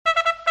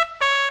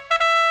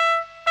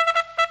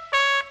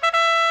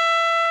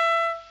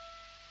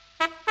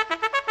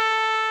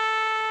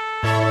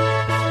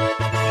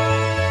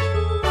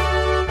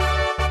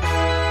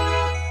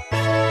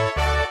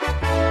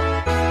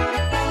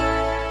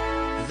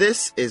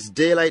This is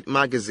Daylight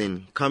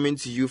Magazine, coming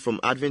to you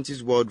from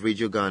Adventist World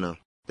Radio Ghana,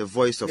 the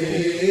voice of hope.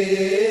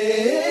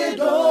 AWR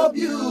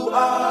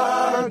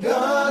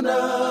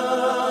Ghana,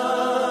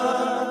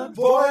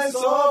 voice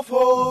of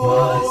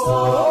hope.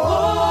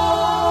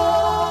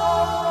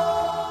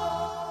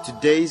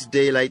 Today's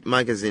Daylight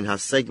Magazine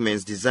has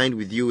segments designed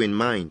with you in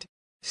mind.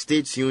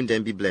 Stay tuned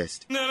and be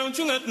blessed. Now don't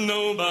you let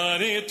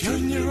nobody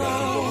turn you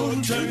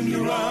around, turn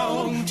you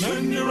around,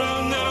 turn you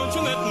around. Now don't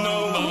you let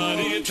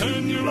nobody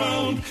turn you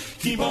around.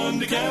 Keep on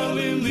to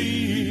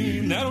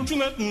Galilee. Now don't you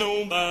let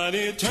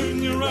nobody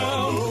turn you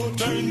around,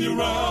 turn you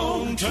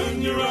around,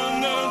 turn you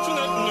around. Now don't you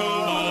let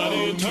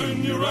nobody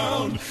turn you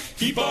around.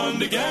 Keep on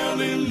to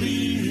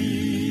Galilee.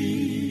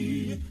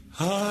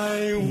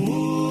 I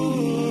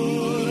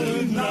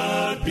would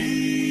not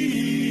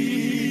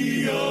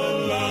be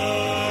alive.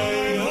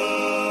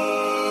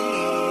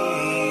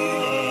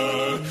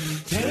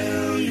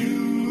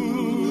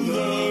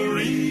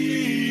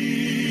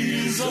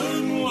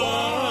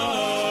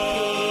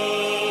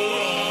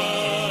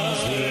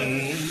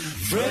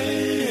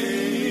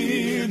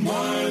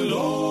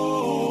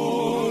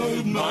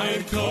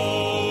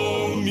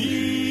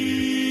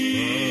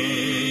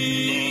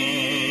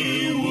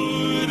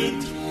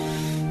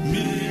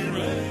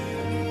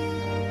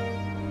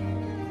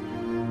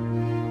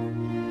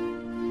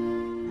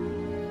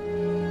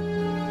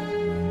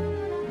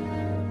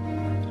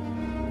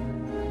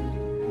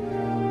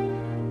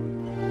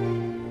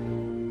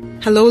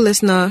 Hello,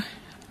 listener.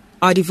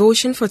 Our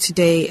devotion for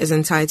today is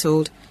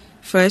entitled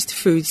First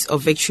Fruits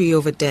of Victory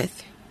Over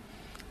Death.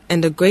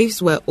 And the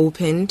graves were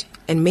opened,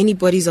 and many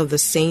bodies of the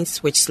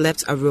saints which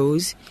slept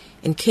arose,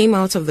 and came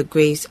out of the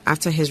graves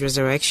after his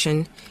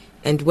resurrection,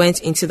 and went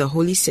into the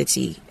holy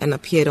city, and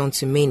appeared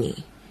unto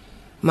many.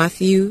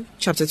 Matthew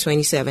chapter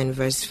 27,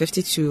 verse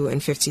 52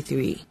 and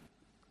 53.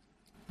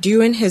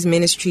 During his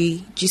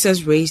ministry,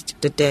 Jesus raised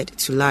the dead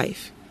to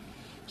life.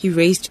 He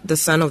raised the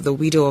son of the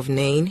widow of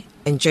Nain,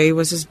 and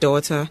Jairus'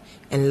 daughter,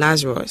 and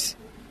Lazarus.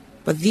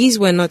 But these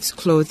were not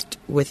clothed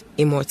with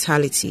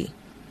immortality.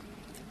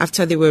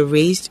 After they were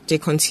raised, they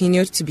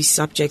continued to be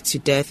subject to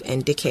death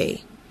and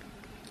decay.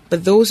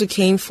 But those who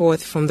came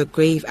forth from the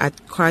grave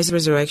at Christ's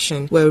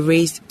resurrection were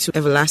raised to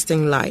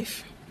everlasting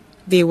life.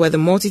 They were the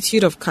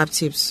multitude of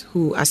captives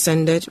who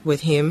ascended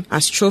with him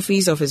as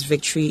trophies of his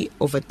victory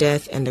over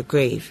death and the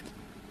grave.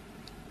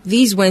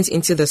 These went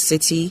into the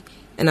city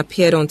and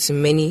appeared unto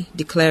many,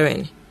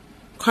 declaring,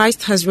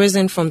 Christ has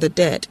risen from the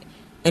dead,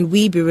 and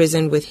we be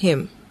risen with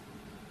him.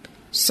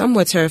 Some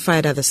were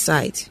terrified at the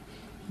sight.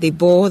 They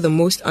bore the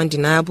most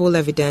undeniable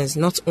evidence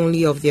not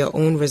only of their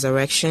own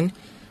resurrection,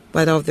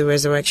 but of the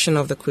resurrection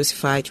of the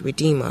crucified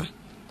Redeemer.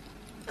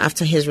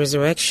 After his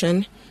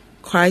resurrection,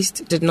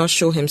 Christ did not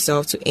show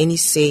himself to any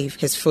save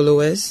his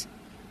followers,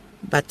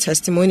 but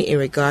testimony in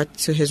regard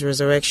to his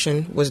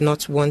resurrection was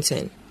not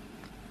wanting.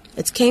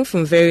 It came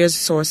from various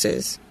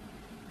sources,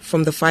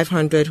 from the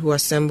 500 who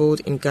assembled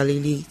in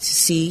Galilee to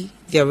see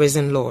their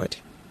risen Lord.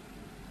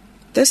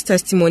 This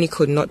testimony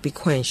could not be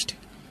quenched.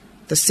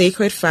 The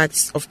sacred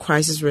facts of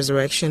Christ's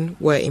resurrection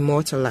were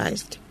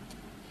immortalized.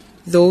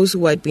 Those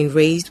who had been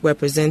raised were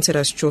presented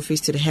as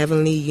trophies to the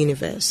heavenly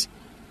universe,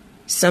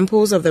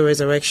 samples of the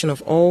resurrection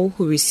of all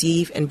who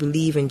receive and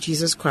believe in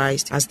Jesus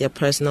Christ as their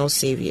personal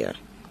Savior.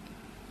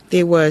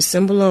 They were a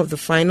symbol of the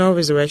final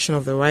resurrection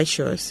of the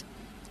righteous.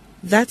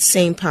 That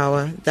same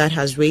power that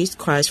has raised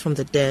Christ from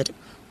the dead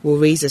will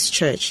raise his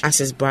church as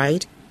his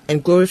bride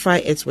and glorify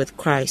it with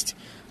Christ,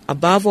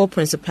 above all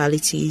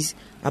principalities,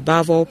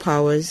 above all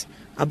powers,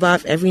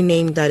 above every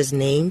name that is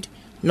named,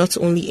 not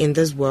only in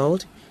this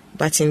world,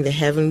 but in the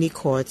heavenly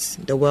courts,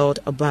 the world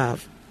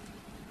above.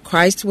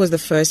 Christ was the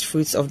first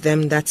fruits of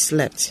them that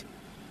slept.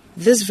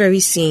 This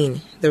very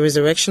scene, the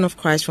resurrection of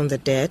Christ from the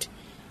dead,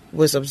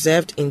 was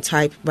observed in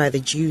type by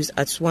the Jews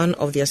at one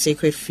of their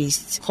sacred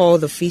feasts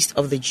called the Feast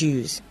of the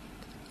Jews.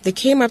 They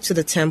came up to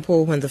the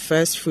temple when the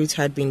first fruits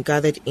had been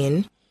gathered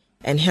in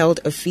and held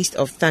a feast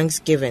of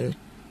thanksgiving.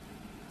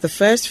 The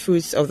first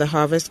fruits of the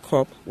harvest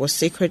crop was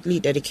sacredly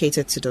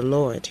dedicated to the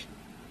Lord.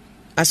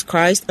 As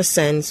Christ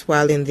ascends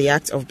while in the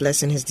act of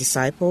blessing his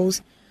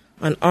disciples,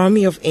 an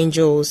army of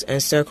angels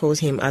encircles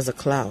him as a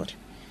cloud.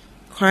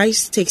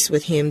 Christ takes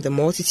with him the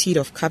multitude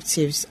of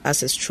captives as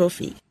his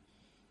trophy.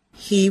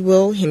 He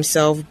will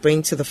himself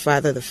bring to the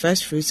Father the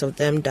first fruits of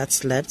them that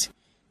slept,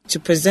 to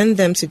present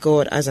them to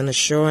God as an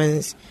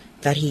assurance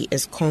that he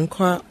is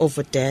conqueror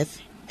over death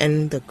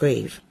and the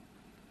grave.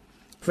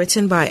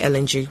 Written by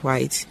Ellen G.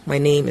 White. My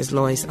name is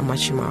Lois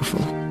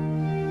Amachimafo.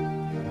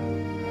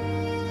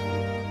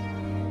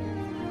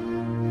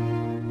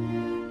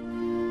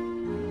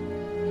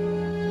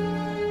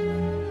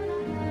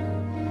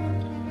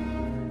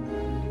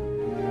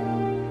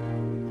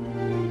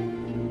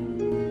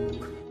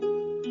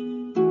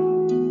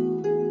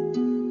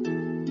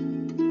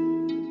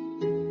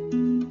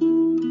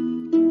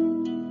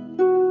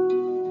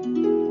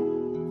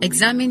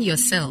 Examine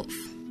yourself.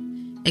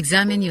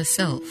 Examine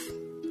yourself.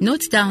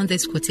 Note down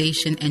this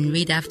quotation and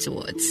read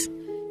afterwards.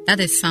 That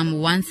is Psalm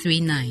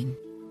 139.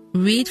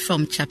 Read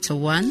from chapter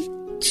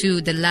 1,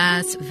 to the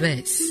last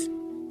verse,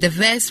 the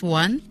verse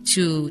 1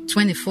 to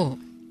 24.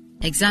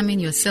 Examine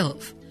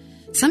yourself.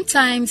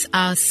 Sometimes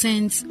our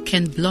sins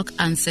can block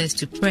answers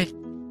to prayer.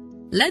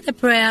 Let the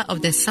prayer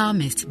of the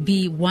psalmist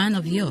be one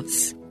of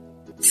yours.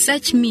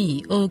 Search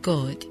me, O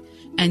God,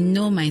 and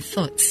know my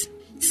thoughts.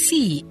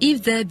 See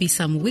if there be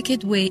some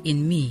wicked way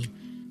in me.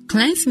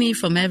 Cleanse me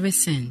from every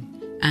sin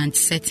and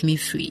set me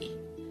free.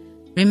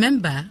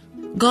 Remember,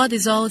 God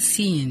is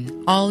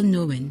all-seeing,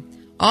 all-knowing,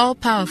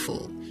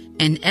 all-powerful,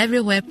 and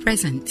everywhere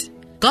present.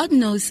 God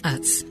knows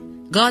us.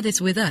 God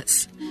is with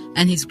us,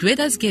 and His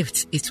greatest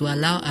gift is to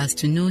allow us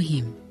to know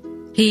Him.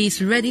 He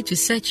is ready to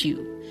search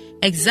you.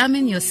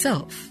 Examine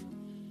yourself.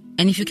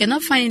 And if you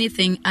cannot find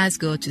anything, ask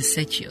God to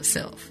search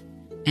yourself.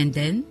 And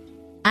then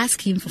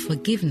ask Him for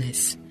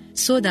forgiveness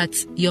so that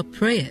your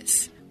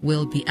prayers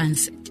will be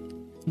answered.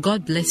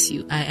 God bless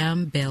you. I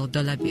am Belle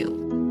Dollar Bill.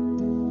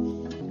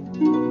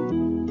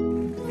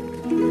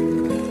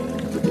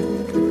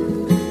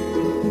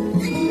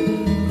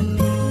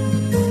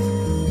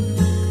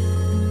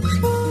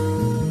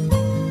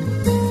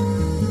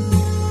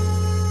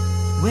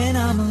 When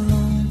I'm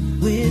alone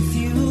with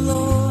you,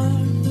 Lord,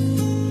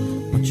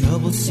 my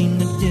troubles seem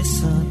to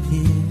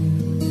disappear,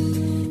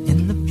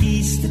 and the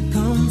peace that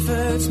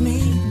comforts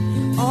me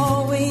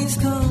always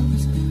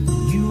comes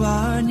when you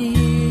are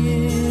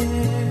near.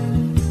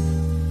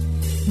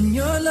 And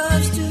your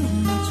love's too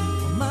much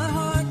for my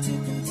heart to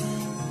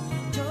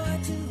contain, joy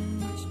too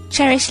much.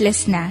 Cherished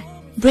listener,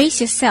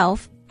 brace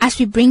yourself as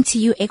we bring to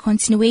you a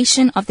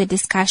continuation of the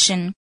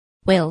discussion.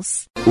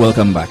 Wales.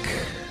 Welcome back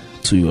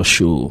to your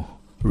show,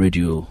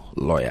 Radio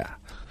Lawyer.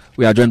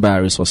 We are joined by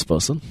a resource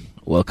person.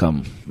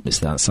 Welcome,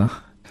 Mr. Ansah.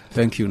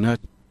 Thank you, Nat.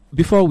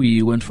 Before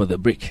we went for the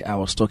break, I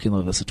was talking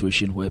of a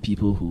situation where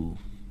people who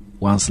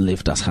once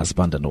lived as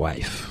husband and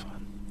wife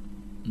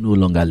no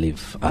longer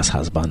live as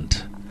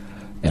husband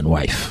and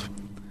wife.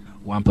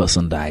 One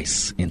person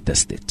dies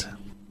intestate.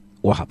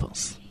 What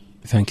happens?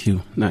 Thank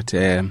you, Nat.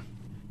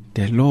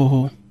 The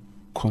law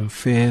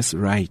confers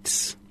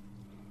rights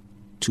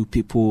to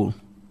people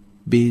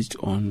based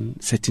on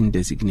certain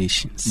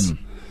designations.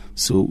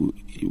 So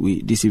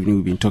this evening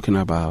we've been talking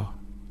about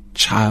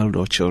child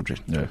or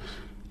children,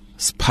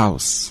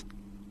 spouse,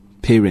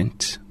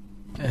 parent,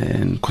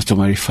 and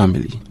customary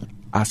family.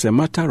 As a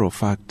matter of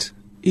fact,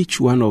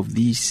 each one of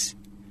these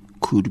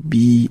could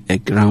be a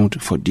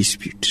ground for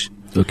dispute.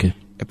 Okay.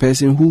 A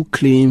person who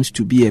claims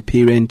to be a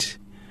parent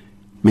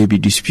may be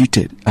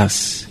disputed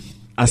as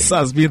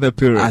being the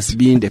parent. As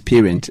being the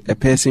parent. A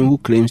person who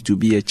claims to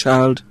be a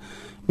child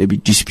may be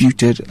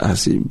disputed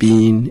as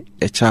being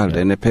a child,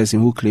 and a person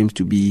who claims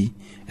to be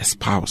a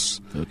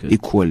spouse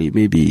equally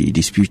may be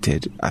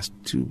disputed as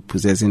to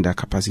possessing that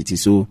capacity.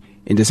 So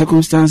in the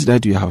circumstance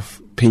that you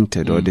have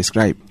painted or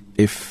described,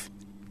 if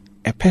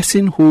a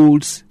person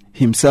holds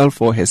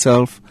himself or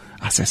herself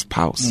as a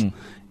spouse,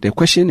 the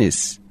question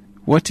is,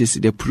 what is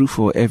the proof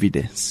or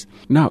evidence?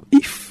 Now,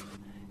 if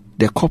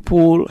the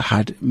couple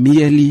had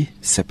merely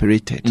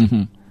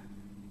separated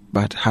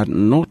but had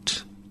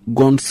not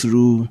gone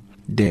through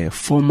the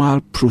formal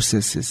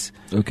processes,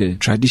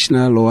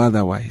 traditional or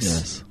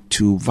otherwise,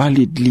 to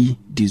validly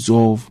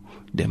dissolve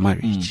the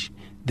marriage,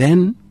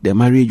 then the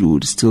marriage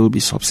would still be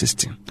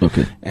subsisting.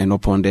 And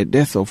upon the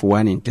death of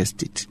one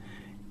intestate,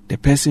 the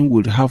person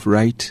would have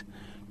right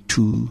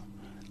to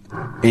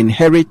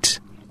inherit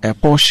a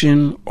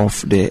portion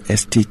of the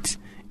estate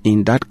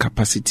in that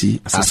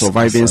capacity as a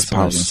surviving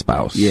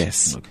spouse.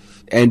 Yes.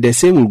 And the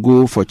same will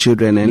go for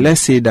children. And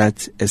let's say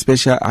that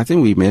I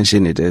think we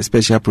mentioned it, a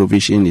special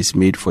provision is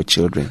made for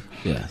children.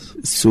 Yes.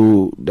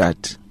 So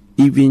that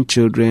even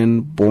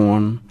children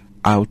born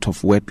out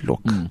of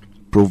wedlock,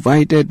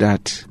 provided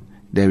that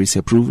there is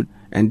a proof,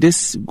 and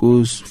this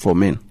goes for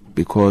men,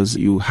 because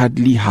you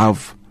hardly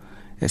have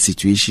a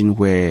situation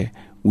where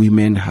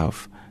women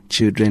have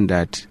children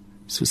that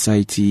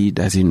society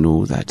doesn't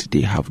know that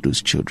they have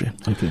those children.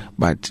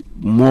 But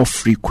more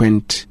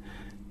frequent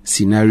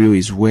scenario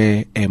is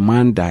where a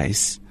man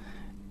dies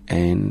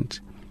and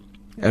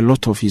a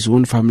lot of his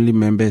own family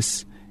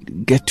members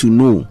get to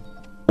know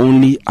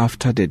only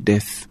after the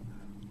death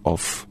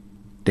of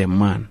the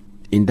man.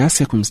 In that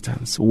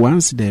circumstance,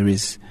 once there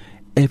is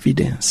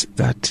evidence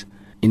that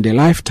in the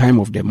lifetime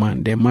of the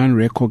man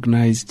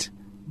recognized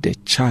the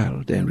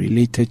child and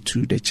related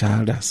to the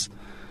child as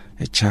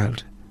a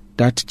child,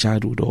 that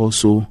child would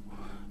also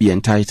be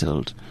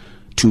entitled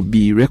to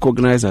be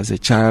recognized as a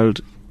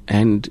child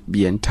and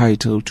be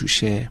entitled to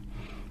share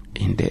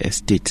in the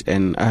estate.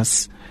 And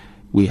as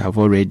we have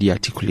already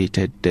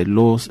articulated, the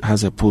law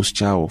has a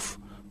posture of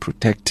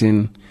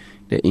protecting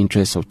the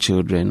interests of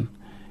children.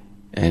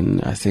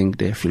 And I think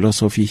the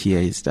philosophy here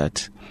is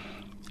that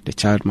the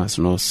child must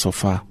not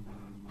suffer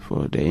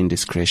for the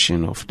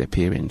indiscretion of the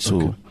parent.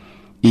 So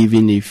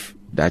even if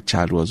that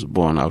child was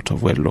born out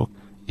of wedlock,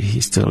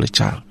 he's still a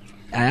child.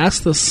 I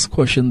ask this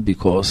question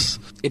because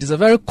it is a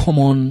very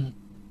common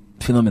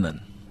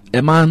phenomenon.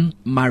 A man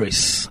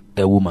marries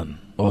a woman,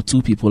 or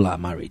two people are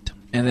married,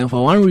 and then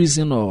for one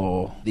reason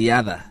or the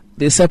other,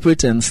 they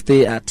separate and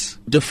stay at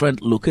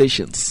different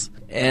locations.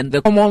 And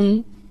the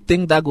common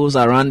thing that goes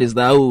around is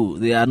that,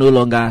 they are no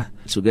longer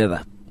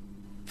together.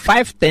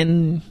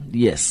 5-10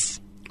 years,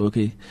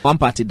 okay, one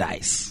party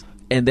dies.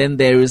 And then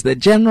there is the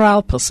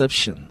general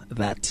perception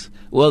that,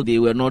 they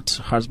were not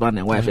husband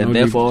and wife, and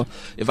therefore,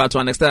 if to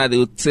an extent, they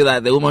would say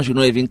that the woman should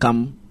not even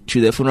come to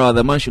the funeral,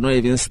 the man should not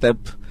even step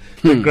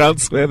the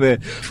grounds where the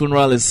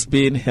funeral is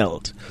being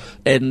held.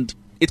 And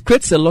it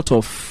creates a lot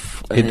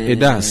of it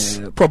does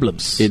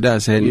problems. It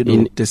does, and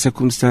in the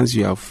circumstance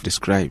you have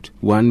described,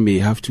 one may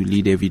have to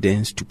lead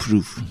evidence to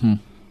prove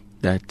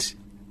that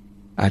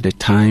at the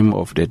time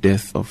of the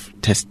death of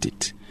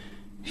testate,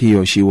 he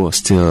or she was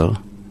still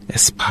a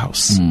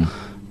spouse.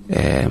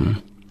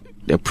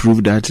 The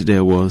proof that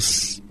there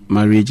was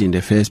marriage in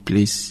the first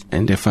place,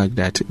 and the fact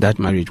that that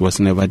marriage was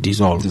never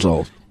dissolved.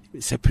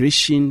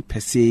 Separation per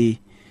se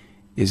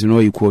is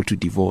not equal to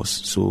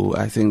divorce. So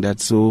I think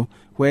that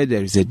where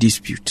there is a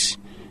dispute,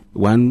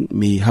 one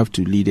may have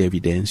to lead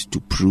evidence to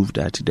prove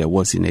that there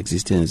was in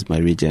existence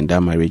marriage and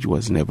that marriage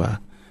was never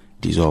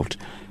dissolved.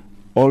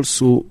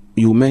 Also,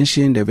 you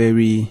mentioned a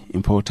very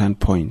important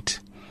point.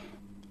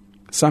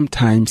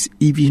 Sometimes,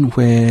 even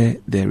where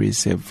there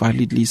is a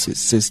validly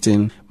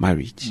subsisting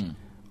marriage,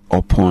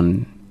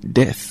 upon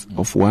death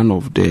of one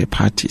of the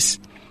parties,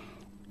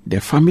 the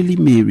family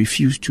may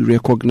refuse to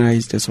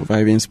recognize the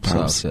surviving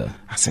spouse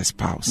as a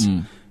spouse.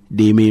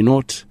 They may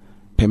not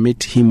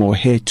permit him or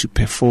her to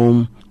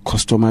perform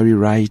customary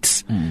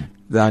rites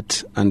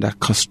that under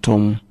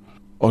custom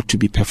ought to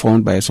be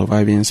performed by a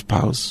surviving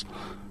spouse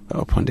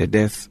upon the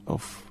death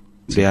of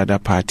the other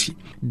party.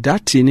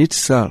 That in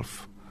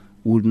itself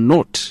would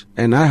not,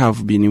 and I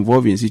have been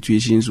involved in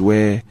situations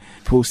where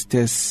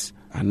posters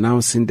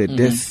announcing the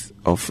death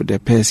of the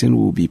person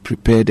will be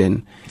prepared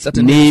and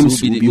certain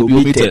names will be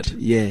omitted.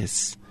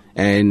 Yes.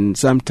 And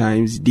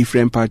sometimes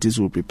different parties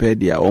will prepare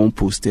their own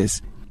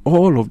posters.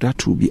 All of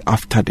that will be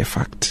after the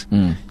fact.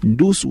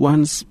 Those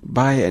ones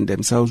by and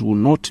themselves will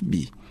not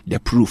be the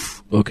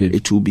proof.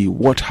 It will be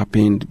what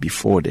happened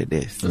before the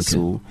death.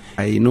 So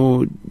I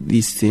know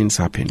these things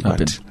happen.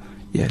 But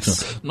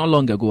yes. Not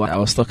long ago, I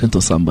was talking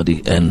to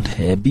somebody, and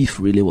her beef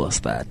really was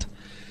that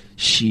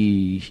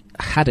she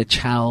had a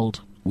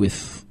child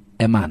with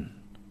a man.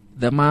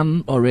 The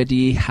man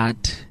already had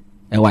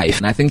a wife,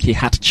 and I think he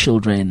had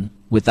children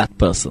with that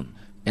person.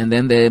 And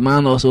then the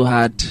man also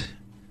had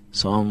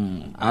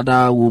some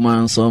other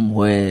woman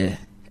somewhere.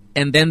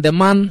 And then the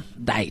man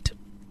died.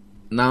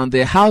 Now,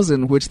 the house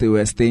in which they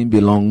were staying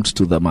belonged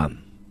to the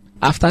man.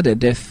 After the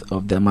death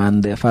of the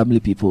man, the family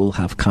people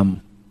have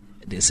come.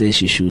 They say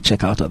she should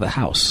check out of the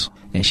house.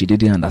 And she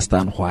didn't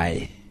understand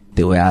why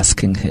they were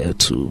asking her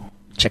to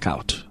check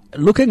out.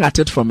 Looking at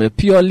it from a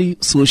purely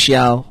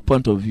social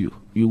point of view,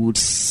 you would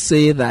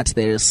say that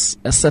there is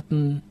a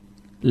certain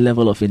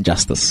level of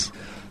injustice.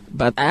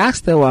 But I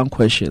asked her one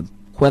question,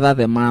 whether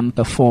the man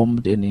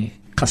performed any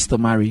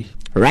customary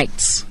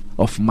rites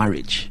of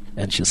marriage.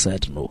 And she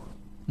said no.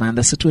 Now, in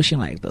a situation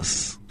like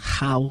this,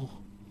 how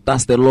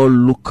does the law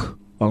look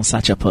on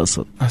such a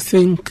person? I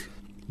think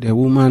the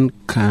woman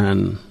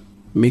can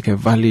make a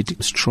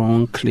valid,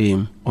 strong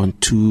claim on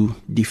two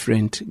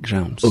different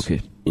grounds.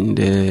 In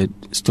the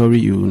story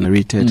you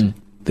narrated,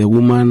 the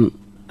woman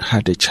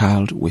had a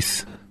child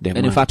with the man.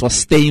 And in fact was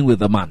staying with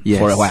the man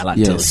for a while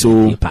until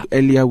so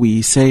earlier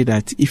we say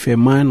that if a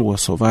man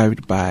was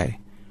survived by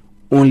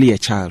only a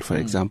child, for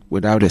example,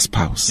 without a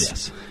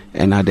spouse,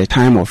 and at the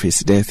time of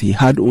his death he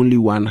had only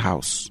one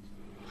house,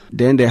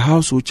 then the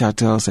household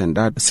chattels and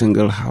that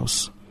single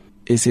house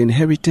is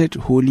inherited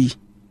wholly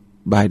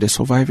by the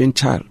surviving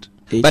child.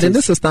 But in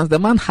this instance, the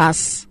man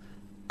has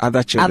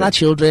other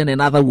children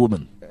and other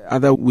women.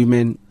 Other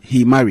women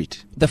he married.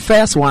 The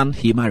first one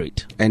he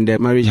married. And the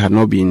marriage had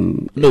not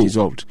been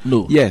dissolved.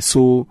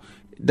 So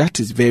that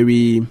is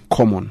very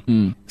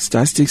common.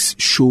 Statistics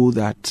show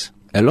that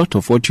a lot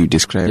of what you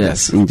describe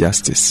as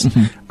injustice,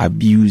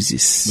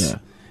 abuses,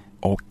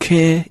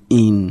 occur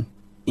in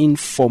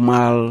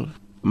informal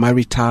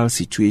marital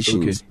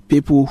situations.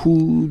 People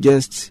who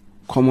just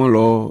common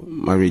law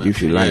marriage,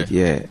 if you like,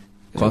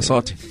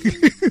 consorting.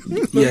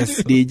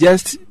 Yes, they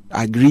just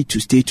agree to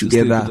stay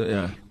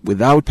together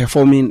without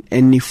performing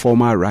any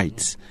formal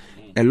rites.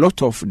 A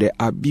lot of the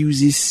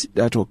abuses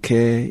that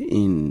occur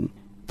in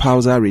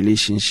spousal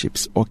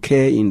relationships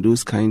occur in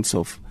those kinds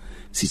of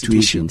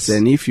situations.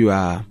 And if you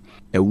are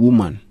a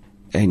woman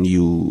and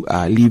you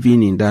are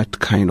living in that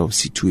kind of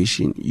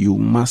situation, you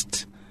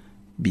must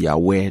be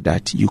aware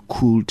that you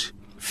could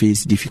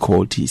face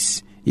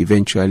difficulties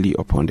eventually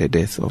upon the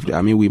death of the...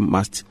 I mean, we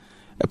must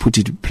put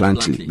it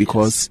bluntly,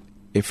 because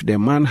if the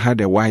man had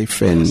a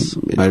wife and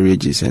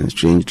marriage is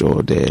estranged,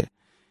 or the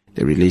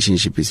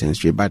relationship is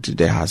estranged, but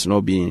there has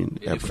not been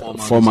a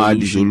formal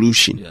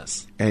dissolution,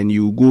 and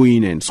you go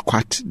in and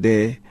squat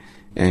there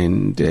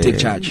and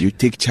you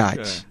take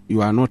charge,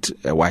 you are not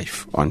a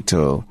wife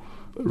until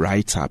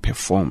rites are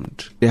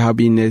performed. There have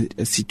been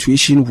a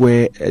situation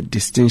where a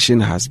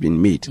distinction has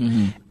been made.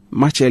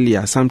 Much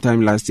earlier,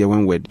 sometime last year,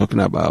 when we were talking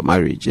about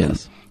marriage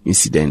and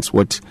incidents,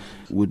 what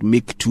would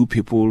make two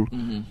people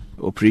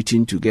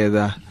operating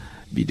together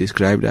be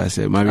described as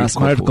a married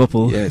couple. Married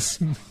couple. Yes.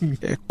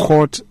 A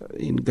court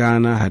in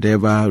Ghana had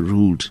ever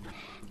ruled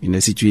in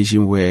a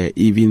situation where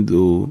even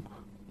though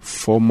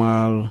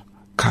formal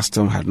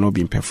custom had not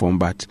been performed,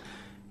 but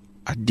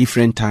at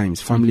different times,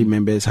 family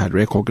members had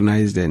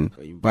recognized and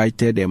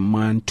invited a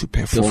man to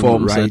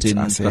perform rites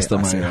as a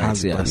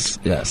husband.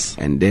 Yes.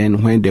 And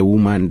then when the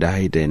woman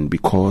died, and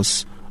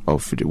because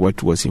of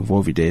what was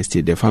involved with the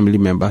estate, the family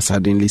member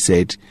suddenly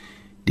said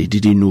they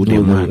didn't know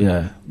the man.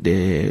 Yeah.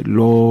 The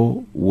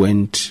law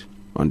went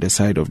on the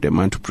side of the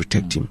man to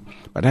protect him.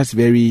 But that's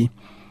very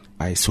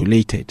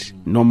isolated.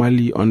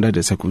 Normally, under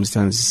the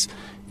circumstances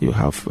you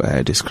have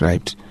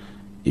described,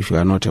 if you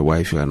are not a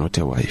wife, you are not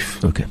a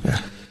wife. Okay. Yeah.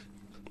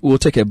 We'll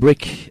take a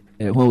break.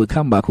 When we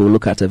come back, we'll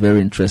look at a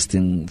very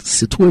interesting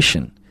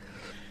situation.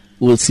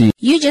 We'll see.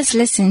 You just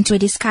listened to a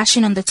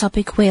discussion on the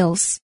topic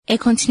wills. A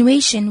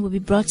continuation will be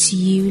brought to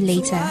you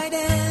later. So I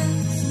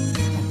dance,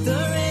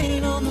 the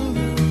rain on the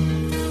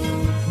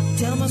roof.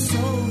 Tell my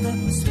soul that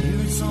my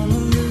spirit's on the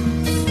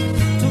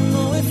loose. Don't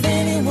know if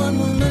anyone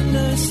will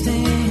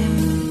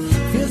understand.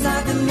 Feels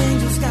like an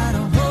angel's got a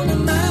hold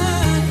in my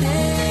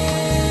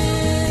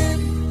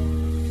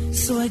hand.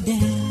 So I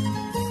dance.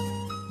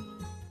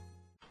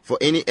 For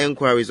any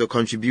enquiries or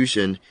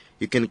contribution,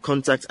 you can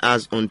contact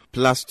us on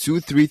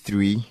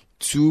 +233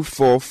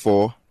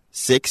 244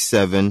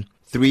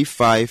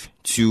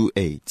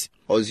 673528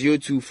 or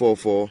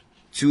 0244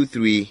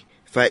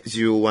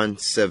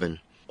 235017,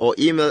 or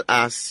email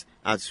us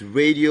at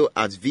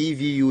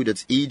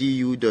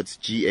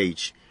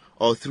radio@vvu.edu.gh,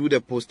 or through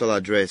the postal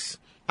address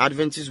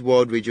Adventist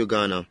World Radio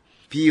Ghana,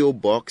 P.O.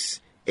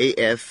 Box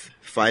AF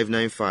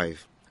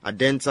 595,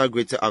 Adenta,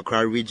 Greater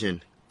Accra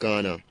Region,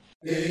 Ghana.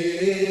 AWR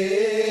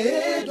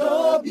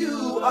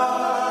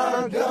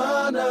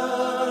Ghana,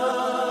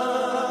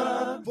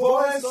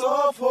 Voice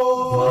of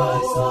Hope.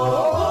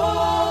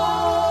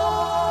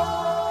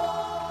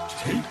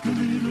 Take a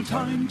little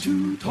time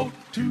to talk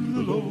to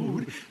the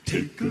Lord.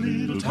 Take a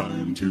little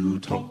time to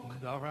talk.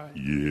 All right.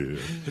 Yeah.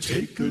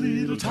 Take a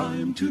little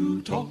time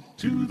to talk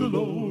to the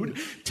Lord.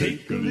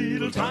 Take a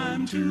little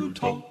time to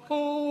talk.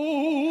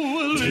 Oh,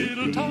 a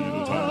little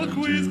talk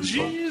with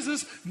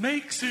Jesus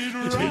makes it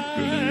right. Take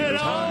a little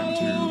time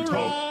to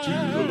talk to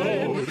the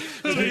Lord.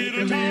 A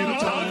little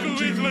talk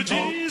with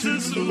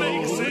Jesus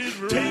makes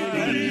it right. Take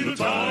a little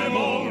time,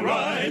 all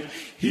right.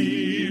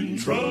 In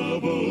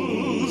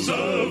troubles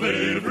of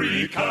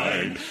every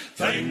kind,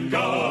 thank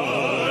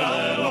God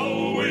I'll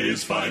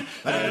always find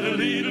that a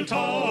little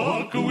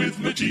talk with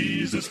my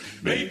Jesus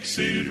makes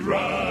it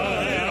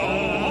right,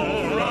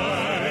 all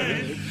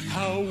right.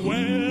 How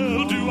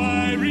well do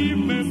I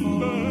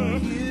remember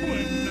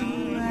when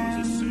I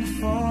was a sinner,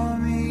 For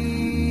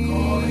me,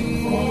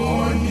 Calling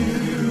for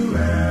you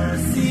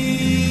and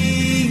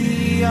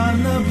see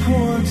on the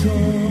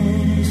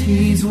portals,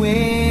 he's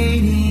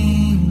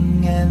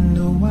waiting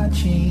and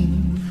watching.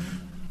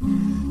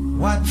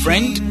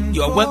 Friend,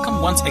 you are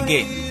welcome once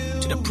again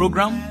to the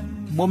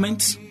program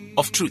Moments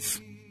of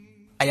Truth.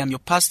 I am your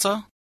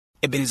pastor,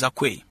 Ebenezer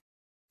Quay.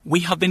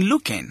 We have been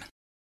looking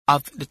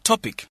at the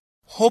topic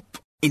Hope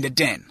in the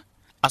Den,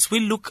 as we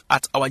look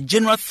at our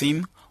general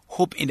theme,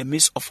 Hope in the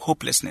Midst of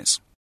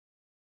Hopelessness.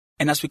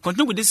 And as we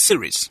continue with this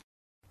series,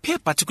 pay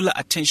particular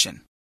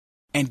attention,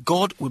 and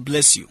God will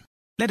bless you.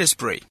 Let us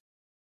pray.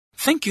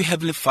 Thank you,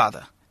 Heavenly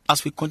Father,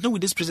 as we continue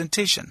with this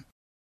presentation.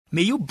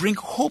 May you bring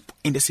hope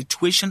in the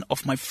situation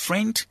of my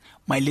friend,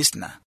 my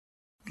listener.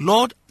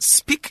 Lord,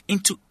 speak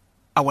into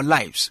our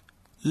lives.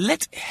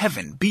 Let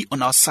heaven be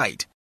on our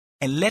side,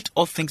 and let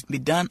all things be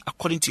done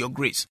according to your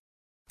grace.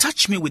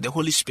 Touch me with the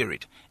Holy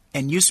Spirit,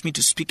 and use me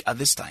to speak at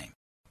this time.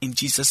 In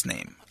Jesus'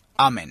 name,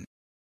 Amen.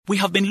 We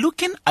have been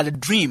looking at the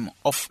dream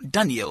of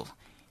Daniel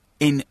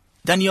in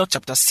Daniel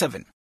chapter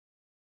 7.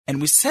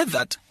 And we said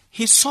that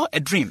he saw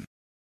a dream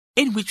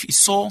in which he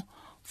saw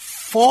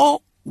 4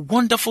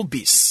 wonderful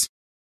beasts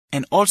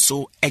and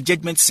also a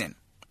judgment scene.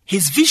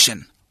 His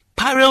vision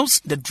parallels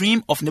the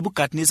dream of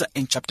Nebuchadnezzar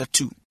in chapter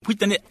 2, which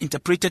Daniel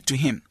interpreted to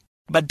him.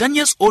 But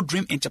Daniel's old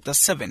dream in chapter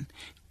 7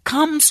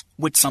 comes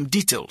with some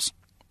details.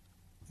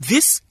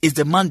 This is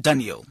the man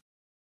Daniel.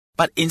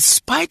 But in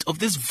spite of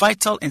these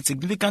vital and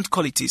significant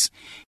qualities,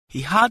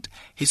 he had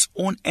his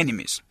own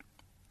enemies.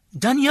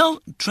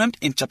 Daniel dreamt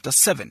in chapter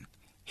 7.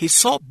 He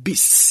saw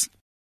beasts.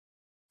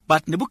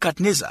 But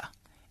Nebuchadnezzar,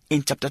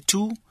 in chapter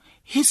 2,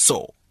 he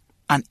saw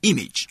an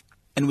image.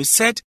 And we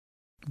said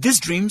these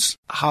dreams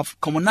have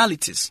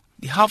commonalities.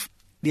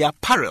 They are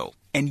parallel,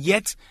 and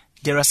yet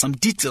there are some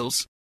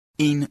details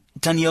in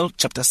Daniel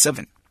chapter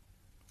 7.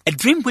 A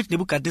dream which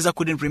Nebuchadnezzar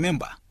couldn't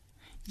remember.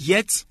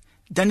 Yet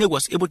Daniel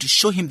was able to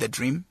show him the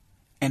dream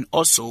and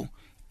also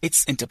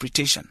its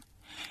interpretation.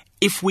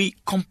 If we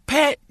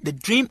compare the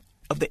dream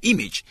of the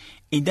image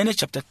in Daniel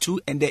chapter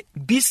 2 and the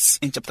beasts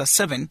in chapter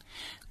 7,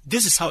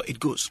 this is how it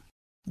goes.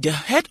 The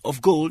head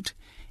of gold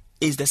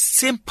is the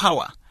same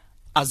power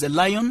as the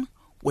lion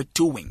with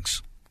 2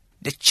 wings.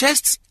 The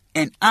chest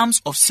and arms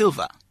of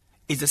silver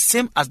is the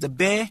same as the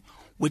bear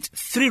with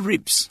 3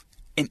 ribs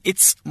in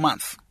its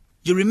mouth.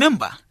 You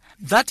remember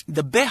that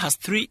the bear has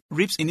 3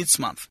 ribs in its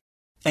mouth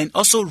and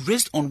also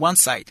raised on one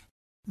side.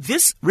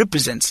 This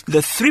represents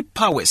the 3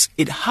 powers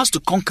it has to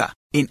conquer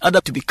in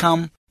order to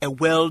become a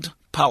world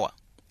power.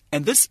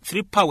 And these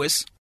 3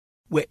 powers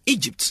were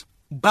Egypt,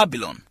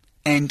 Babylon,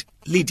 and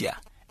Lydia.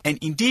 And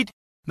indeed,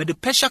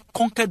 Medo-Persia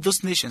conquered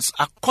those nations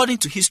according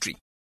to history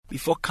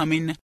before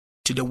coming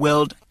to the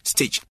world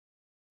stage.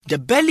 The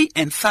belly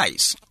and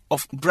thighs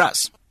of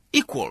brass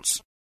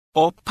equals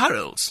or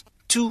parallels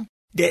to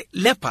the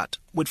leopard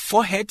with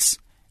 4 heads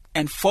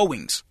and 4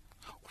 wings,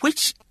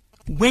 which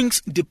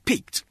wings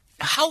depict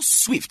how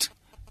swift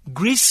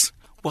Greece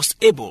was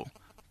able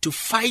to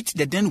fight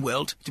the then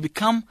world to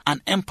become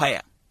an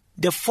empire.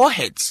 The 4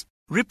 heads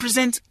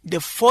represent the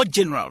 4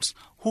 generals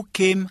who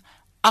came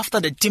after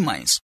the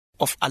demise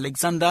of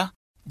Alexander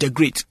the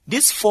Great.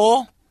 These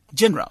 4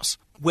 generals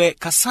were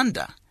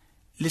Cassander,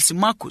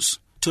 Lysimachus,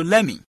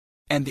 Ptolemy,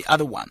 and the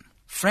other one.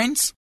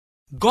 Friends,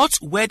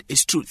 God's word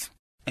is truth,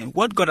 and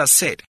what God has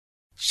said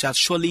shall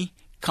surely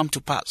come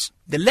to pass.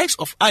 The legs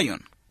of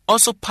iron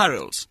also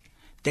parallels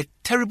the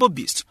terrible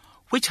beast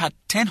which had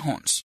 10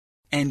 horns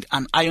and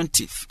an iron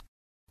teeth.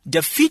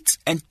 The feet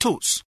and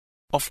toes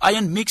of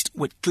iron mixed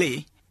with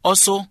clay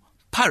also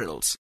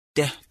parallels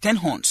the 10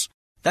 horns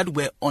that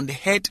were on the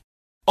head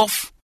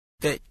of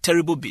the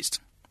terrible beast.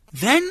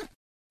 Then,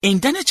 in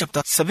Daniel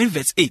chapter 7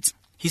 verse 8,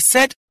 he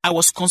said, I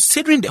was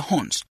considering the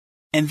horns,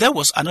 and there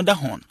was another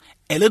horn,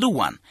 a little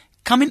one,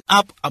 coming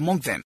up among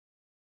them,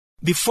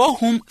 before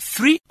whom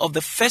 3 of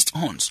the first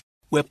horns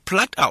were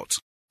plucked out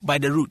by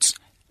the roots,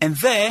 and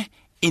there,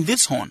 in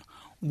this horn,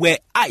 were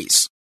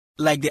eyes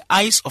like the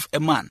eyes of a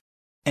man,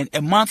 and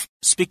a mouth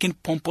speaking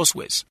pompous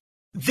words.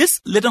 This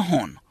little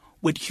horn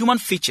with human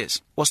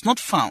features was not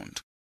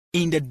found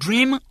in the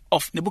dream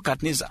of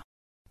Nebuchadnezzar,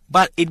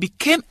 but it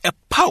became a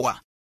power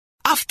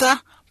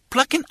after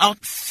plucking out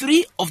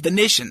 3 of the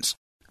nations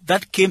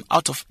that came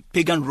out of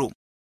pagan Rome.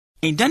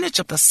 In Daniel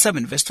chapter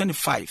 7 verse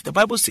 25, the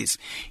Bible says,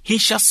 He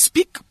shall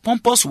speak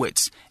pompous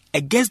words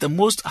against the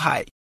Most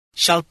High,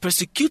 shall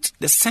persecute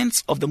the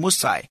saints of the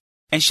Most High,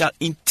 and shall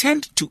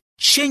intend to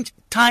change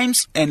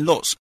times and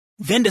laws.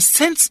 Then the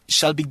saints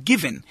shall be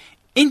given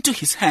into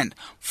his hand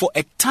for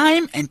a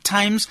time and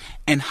times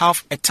and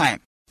half a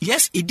time.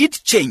 Yes, he did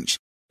change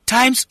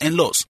times and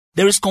laws.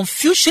 There is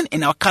confusion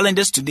in our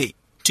calendars today.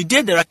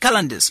 Today there are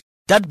calendars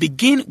that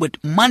begin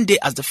with Monday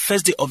as the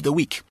first day of the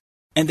week.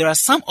 And there are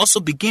some also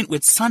begin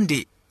with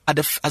Sunday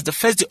as the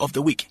first day of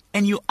the week.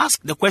 And you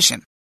ask the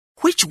question,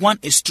 which one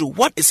is true?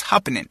 What is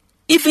happening?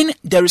 Even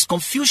there is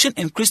confusion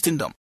in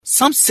Christendom.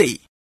 Some say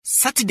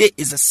Saturday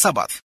is the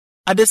Sabbath.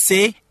 Others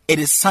say it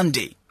is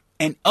Sunday.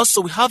 And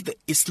also we have the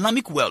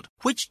Islamic world,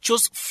 which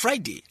chose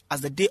Friday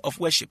as the day of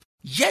worship.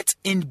 Yet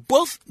in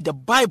both the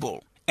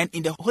Bible and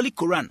in the Holy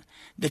Quran,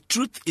 the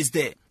truth is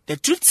there. The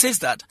truth says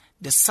that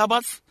the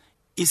Sabbath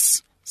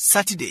is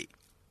Saturday.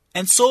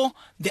 And so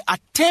the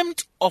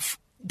attempt of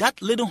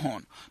that little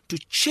horn to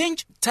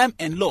change time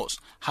and laws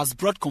has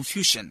brought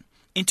confusion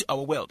into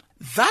our world.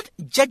 That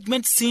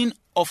judgment scene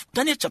of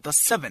Daniel chapter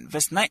 7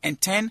 verse 9 and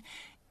 10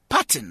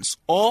 patterns,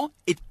 or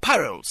it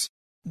parallels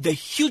the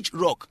huge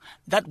rock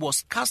that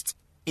was cast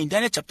in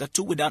Daniel chapter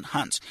 2 without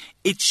hands.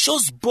 It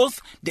shows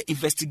both the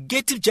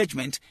investigative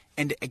judgment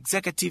and the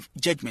executive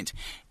judgment.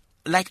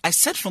 Like I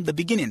said from the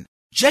beginning,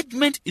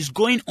 judgment is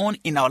going on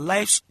in our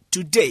lives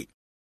today.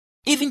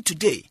 Even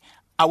today,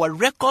 our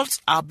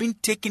records are being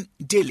taken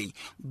daily.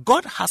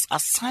 God has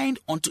assigned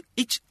unto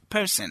each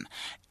person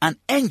an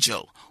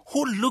angel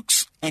who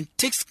looks and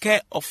takes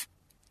care of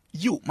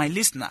you, my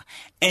listener,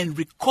 and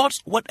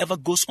records whatever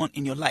goes on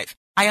in your life.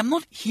 I am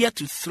not here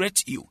to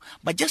threat you,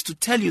 but just to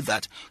tell you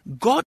that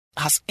God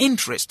has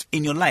interest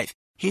in your life.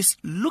 He's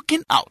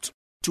looking out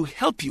to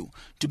help you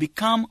to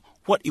become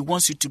what He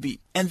wants you to be.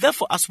 And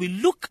therefore, as we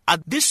look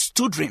at these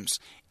 2 dreams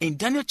in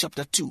Daniel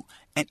chapter 2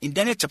 and in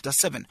Daniel chapter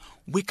 7,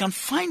 we can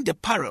find the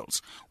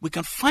parallels. We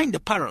can find the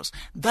parallels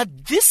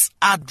that these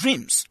are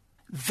dreams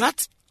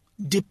that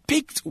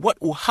depict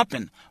what will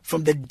happen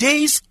from the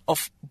days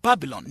of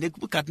Babylon,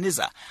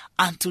 Nebuchadnezzar,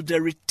 until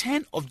the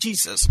return of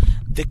Jesus,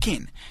 the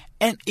King.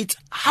 And it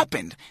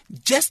happened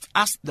just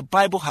as the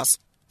Bible has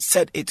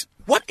said it.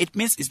 What it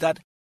means is that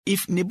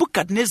if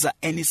Nebuchadnezzar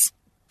and his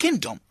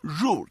kingdom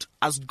ruled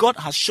as God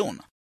has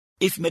shown,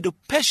 if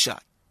Medo-Persia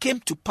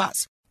came to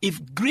pass,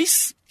 if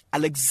Greece,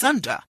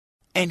 Alexander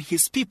and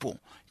his people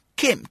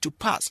came to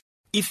pass,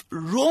 if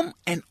Rome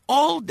and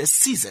all the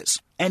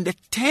Caesars and the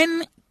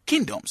 10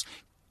 kingdoms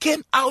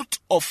came out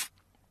of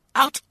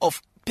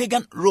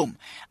pagan Rome,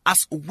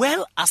 as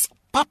well as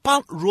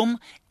papal Rome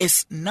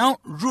is now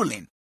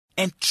ruling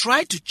and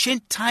try to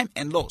change time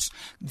and laws,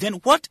 then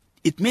what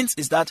it means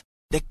is that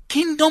the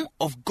kingdom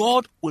of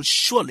God will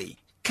surely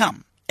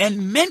come.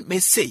 And men may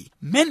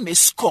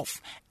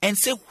scoff and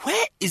say,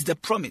 where is the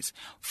promise?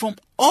 From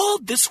all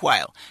this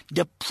while,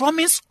 the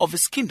promise of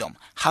His kingdom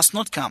has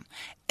not come.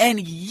 And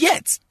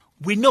yet,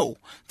 we know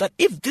that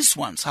if these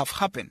ones have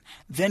happened,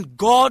 then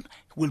God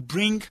will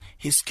bring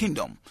His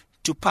kingdom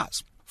to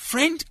pass.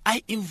 Friend,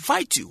 I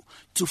invite you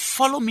to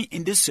follow me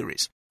in this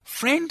series.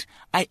 Friend,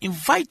 I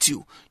invite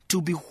you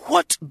to be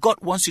what God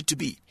wants you to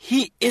be.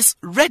 He is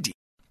ready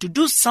to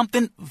do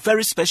something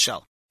very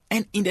special.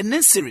 And in the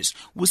next series,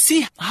 we'll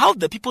see how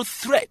the people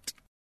thread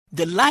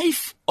the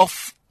life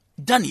of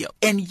Daniel,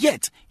 and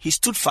yet he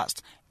stood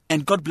fast,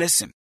 and God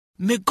bless him.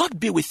 May God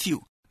be with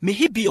you. May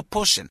He be your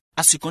portion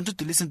as you continue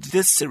to listen to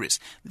this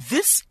series.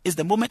 This is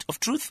the Moment of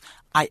Truth.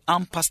 I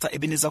am Pastor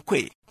Ebenezer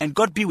Quay, and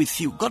God be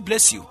with you. God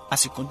bless you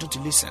as you continue to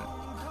listen.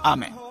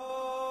 Amen.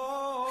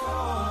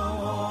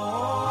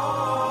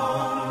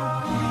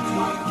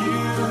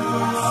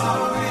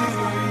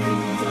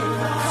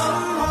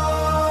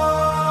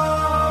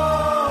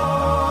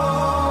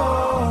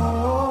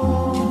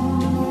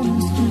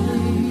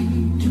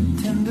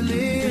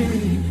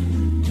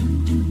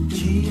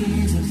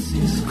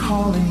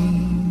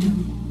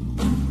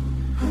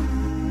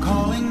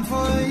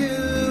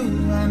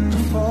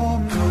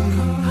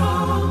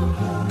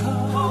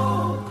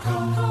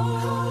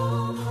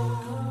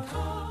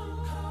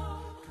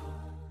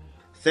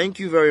 Thank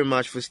you very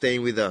much for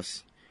staying with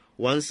us.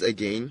 Once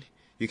again,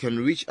 you can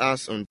reach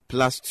us on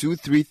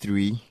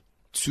 +233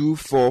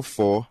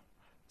 244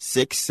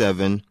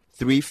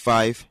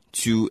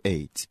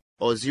 673528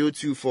 or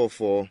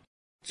 0244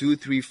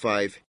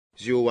 235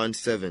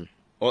 017,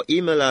 or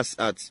email us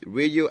at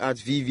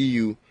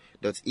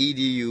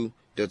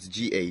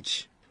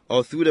radio@vvu.edu.gh,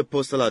 or through the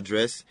postal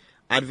address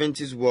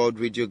Adventist World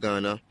Radio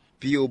Ghana,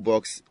 P.O.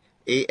 Box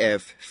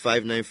AF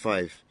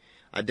 595,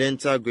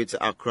 Adenta, Greater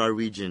Accra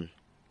Region,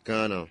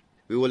 Ghana.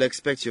 We will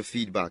expect your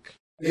feedback.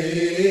 AWR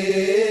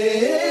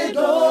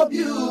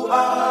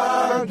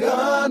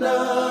Ghana,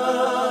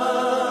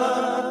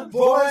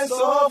 Voice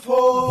of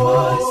Hope.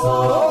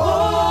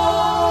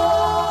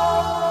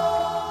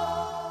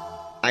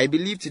 I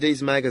believe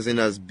today's magazine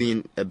has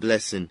been a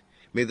blessing.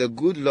 May the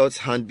good Lord's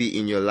hand be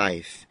in your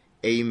life.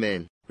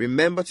 Amen.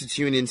 Remember to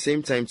tune in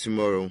same time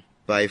tomorrow.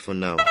 Bye for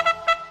now.